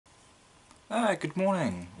Good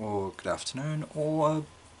morning, or good afternoon, or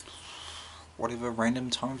whatever random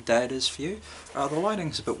time of day it is for you. The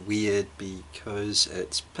lighting's a bit weird because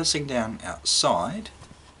it's pissing down outside.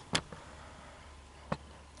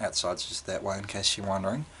 Outside's just that way in case you're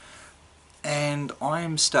wondering. And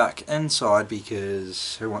I'm stuck inside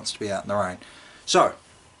because who wants to be out in the rain? So,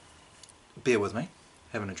 bear with me,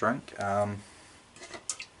 having a drink.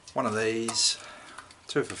 One of these,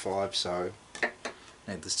 2 for $5, so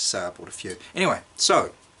needless to say I bought a few. Anyway,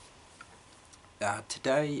 so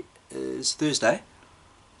today is Thursday,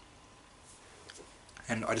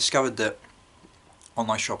 and I discovered that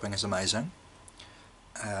online shopping is amazing.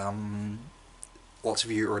 Lots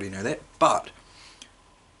of you already know that, but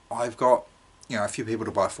I've got a few people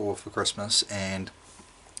to buy for Christmas, and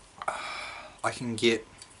I can get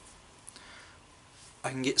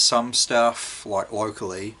some stuff like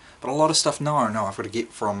locally, but a lot of stuff no I've got to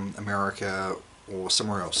get from America or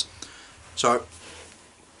somewhere else. So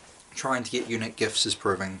trying to get unique gifts is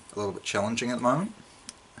proving a little bit challenging at the moment.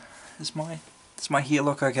 Does my hair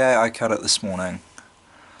look okay? I cut it this morning.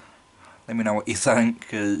 Let me know what you think,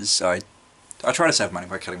 because I try to save money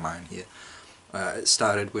by cutting my own hair. It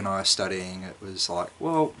started when I was studying. It was like,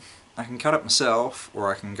 well, I can cut it myself,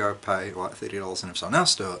 or I can go pay like $30 and have someone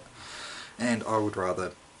else do it. And I would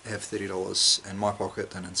rather have $30 in my pocket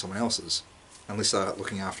than in someone else's, unless they're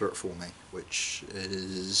looking after it for me, which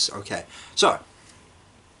is okay. So,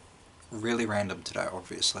 really random today,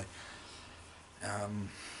 obviously.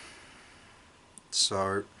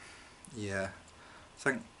 So, yeah, I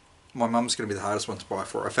think my mum's going to be the hardest one to buy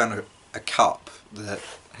for. I found a cup that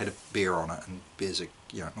had a bear on it, and bears are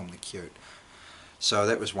normally cute. So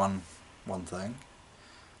that was one thing.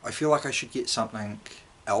 I feel like I should get something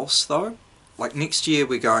else though. Like next year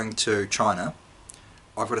we're going to China.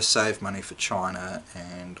 I've got to save money for China,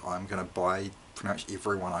 and I'm going to buy pretty much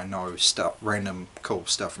everyone I know stuff, random cool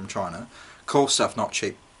stuff from China. Cool stuff, not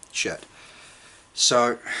cheap shit.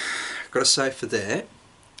 So, got to save for that.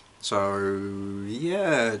 So,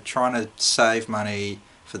 yeah, trying to save money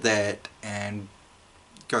for that and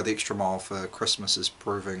go the extra mile for Christmas is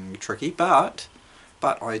proving tricky, but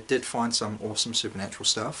I did find some awesome supernatural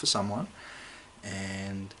stuff for someone,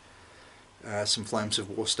 and some Flames of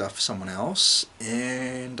War stuff for someone else,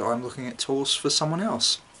 and I'm looking at tools for someone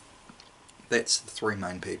else. That's the 3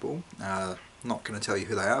 main people. Not going to tell you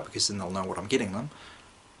who they are because then they'll know what I'm getting them.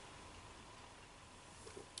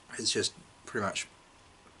 It's just pretty much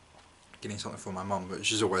getting something for my mum, which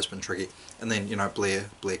has always been tricky. And then, Blair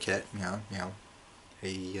Cat,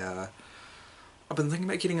 he, I've been thinking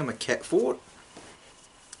about getting him a cat fort.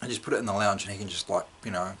 I just put it in the lounge and he can just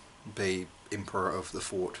be emperor of the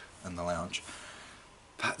fort in the lounge.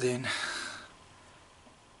 But then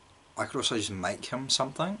I could also just make him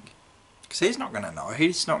something, because he's not going to know.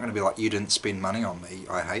 He's not going to be like, you didn't spend money on me,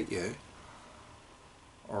 I hate you.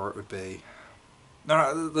 Or it would be,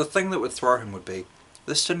 no, the thing that would throw him would be,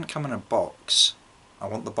 this didn't come in a box, I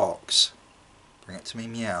want the box, bring it to me,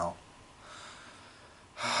 meow.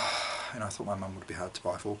 And I thought my mum would be hard to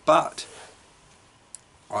buy for, but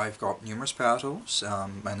I've got numerous power tools,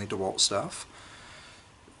 mainly DeWalt stuff,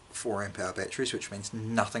 4 amp hour batteries, which means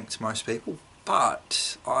nothing to most people,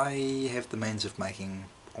 but I have the means of making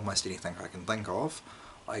almost anything I can think of.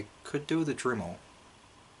 I could do with a Dremel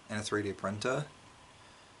and a 3D printer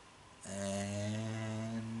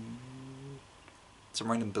and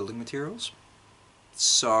some random building materials.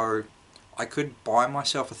 So I could buy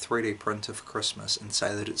myself a 3D printer for Christmas and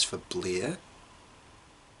say that it's for Blair.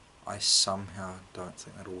 I somehow don't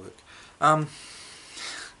think that'll work.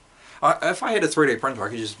 If I had a 3D printer, I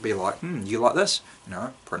could just be like, you like this?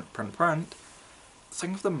 Print.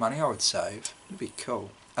 Think of the money I would save. It'd be cool.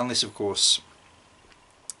 Unless, of course,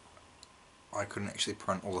 I couldn't actually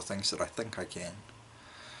print all the things that I think I can.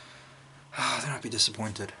 Then I'd be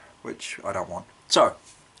disappointed, which I don't want. So,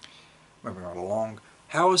 moving right along.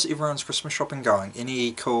 How is everyone's Christmas shopping going?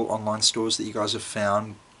 Any cool online stores that you guys have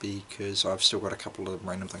found? Because I've still got a couple of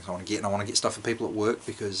random things I want to get, and I want to get stuff for people at work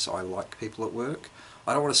because I like people at work.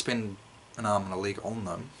 I don't want to spend an arm and a leg on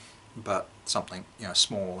them, but something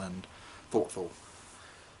small and thoughtful.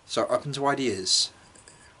 So open to ideas.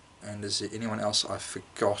 And is there anyone else I've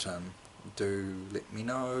forgotten? Do let me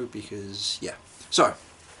know, because yeah. So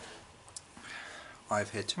I've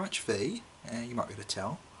had too much V, and you might be able to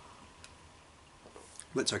tell.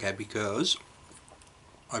 That's okay, because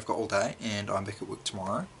I've got all day and I'm back at work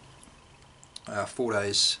tomorrow. 4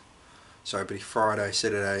 days, so it'll be Friday,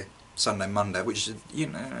 Saturday, Sunday, Monday, which is,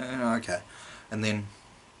 okay. And then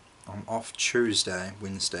I'm off Tuesday,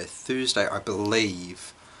 Wednesday, Thursday, I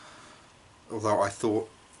believe. Although I thought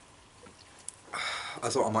I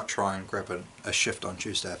thought I might try and grab a shift on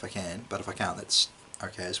Tuesday if I can, but if I can't, that's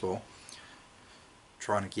okay as well.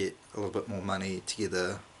 Trying to get a little bit more money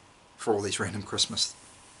together for all these random Christmas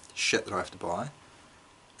shit that I have to buy.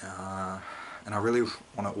 And I really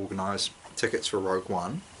want to organise tickets for Rogue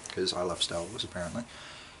One, because I love Star Wars apparently.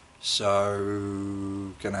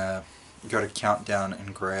 So, gonna go to Countdown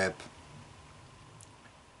and grab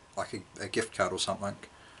like a gift card or something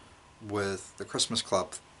with the Christmas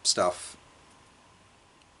Club stuff,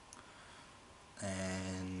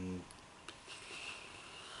 and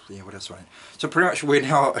yeah, what else do I need? So pretty much we're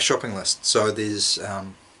now a shopping list. So there's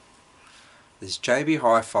JB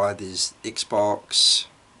Hi-Fi, there's Xbox,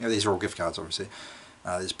 you know, these are all gift cards obviously.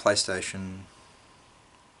 There's PlayStation,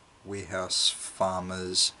 Warehouse,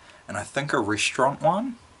 Farmers, and I think a restaurant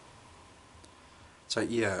one. So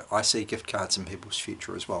yeah, I see gift cards in people's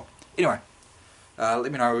future as well. Anyway,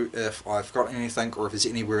 let me know if I've got anything or if there's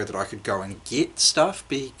anywhere that I could go and get stuff,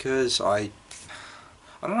 because I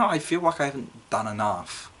don't know, I feel like I haven't done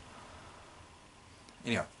enough.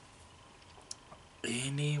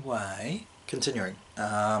 Anyway, continuing.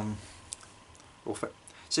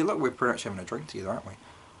 See, look, we're pretty much having a drink together, aren't we?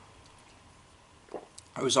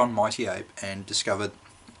 I was on Mighty Ape and discovered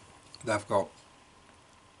they've got,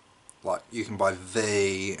 like, you can buy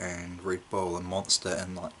V and Red Bull and Monster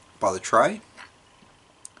and like by the tray.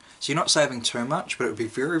 So you're not saving too much, but it would be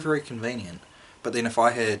very, very convenient. But then if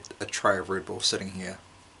I had a tray of Red Bull sitting here,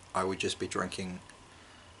 I would just be drinking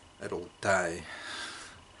it all day.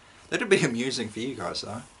 That'd be amusing for you guys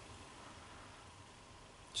though.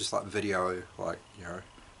 Just like video, like, you know,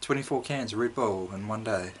 24 cans of Red Bull in one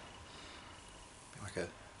day. Be like a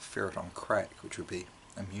ferret on crack, which would be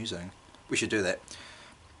amusing. We should do that.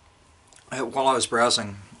 While I was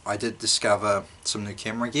browsing, I did discover some new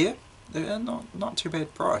camera gear. They're not too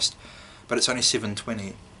bad priced, but it's only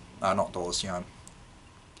 $7.20. Not dollars, you know,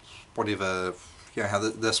 whatever. You know how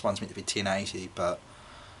this one's meant to be $10.80, but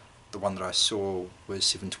the one that I saw was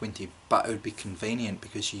 $7.20. But it would be convenient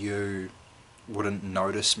because you wouldn't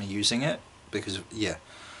notice me using it, because yeah.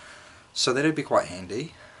 So that'd be quite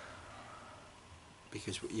handy,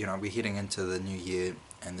 because you know we're heading into the new year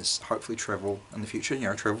and there's hopefully travel in the future. You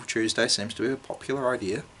know, Travel Tuesday seems to be a popular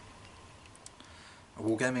idea.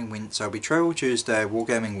 Wargaming Wednesday, so it'll be Travel Tuesday,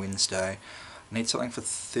 Wargaming Wednesday. I need something for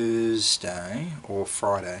Thursday or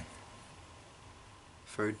Friday.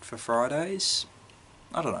 Food for Fridays?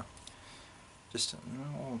 I don't know. Just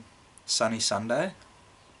sunny Sunday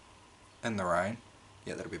in the rain.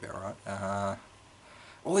 Yeah, that'll be about right.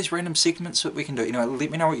 All these random segments that we can do. You know,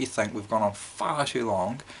 let me know what you think. We've gone on far too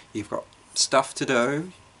long. You've got stuff to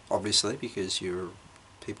do, obviously, because you're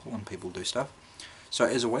people and people do stuff. So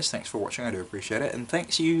as always, thanks for watching. I do appreciate it, and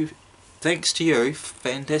thanks to you,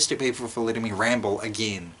 fantastic people, for letting me ramble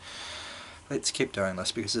again. Let's keep doing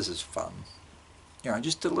this because this is fun. You know,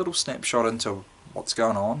 just a little snapshot into what's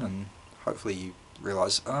going on, and hopefully you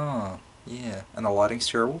realise, oh yeah, and the lighting's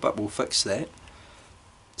terrible, but we'll fix that.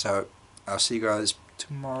 So I'll see you guys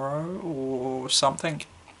tomorrow or something.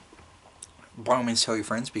 By all means tell your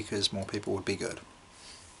friends, because more people would be good.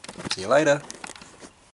 See you later.